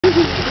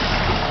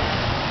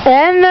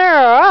And they're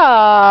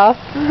off.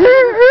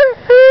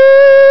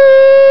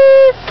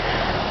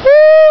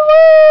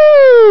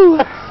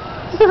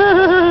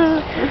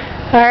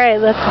 Alright,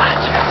 let's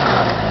watch.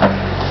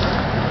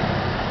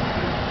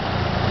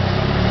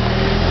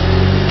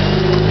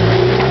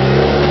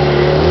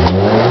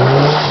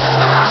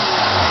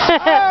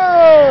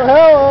 Oh,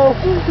 hello.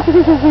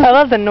 I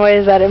love the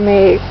noise that it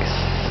makes.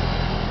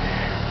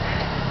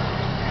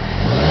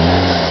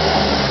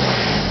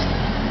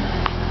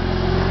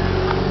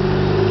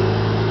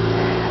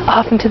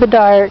 Off into the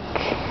dark.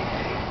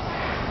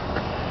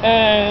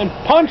 And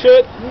punch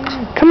it.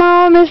 Come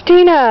on, Miss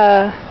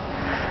Tina.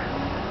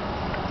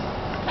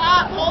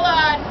 Stop, hold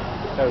on.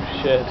 Oh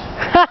shit.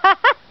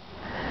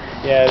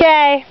 Yeah,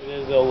 Okay. it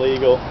is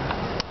illegal.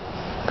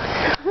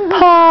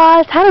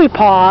 Pause. How do we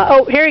pause?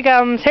 Oh, here he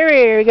comes.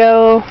 Here we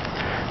go.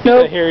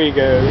 Nope. Yeah, here you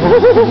go.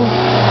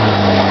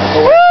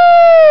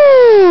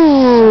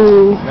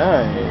 Woo!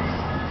 Nice.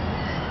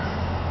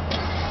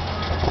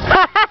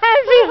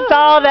 She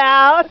stalled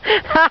out.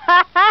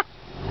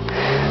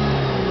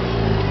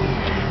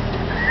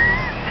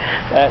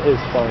 That is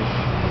funny.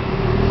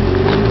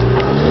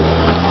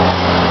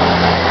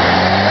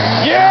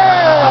 Yeah!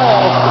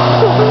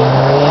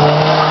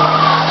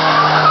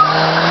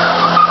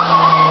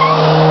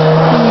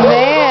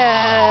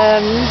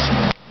 Man.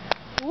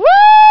 Woo!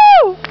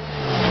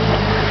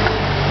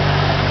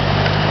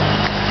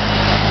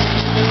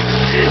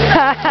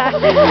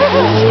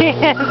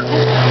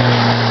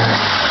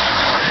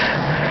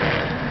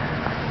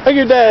 Look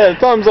at that,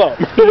 thumbs up.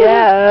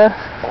 Yeah.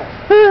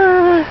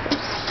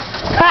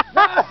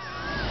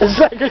 The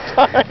second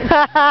time.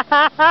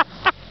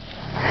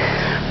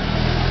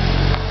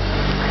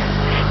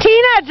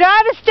 Tina,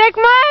 drive a stick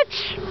much?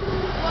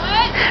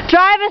 What?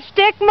 Drive a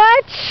stick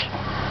much?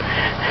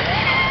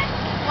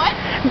 What?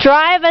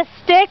 Drive a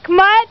stick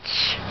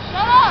much?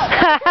 Shut up.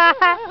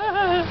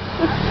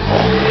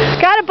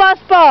 Gotta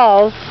bust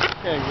balls.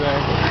 Yeah,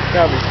 exactly.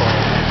 That'll be fun.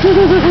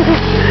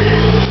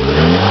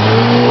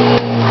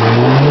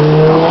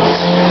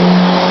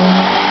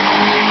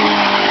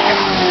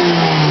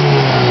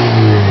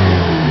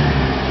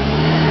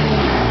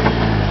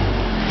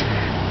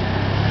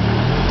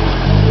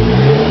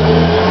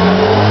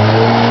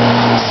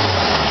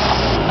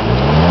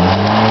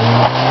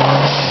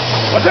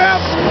 Watch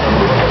out!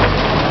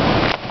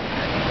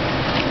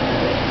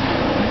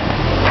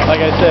 Like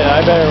I said,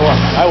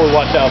 I would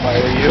watch out if I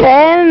were you.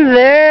 And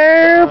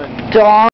they're done.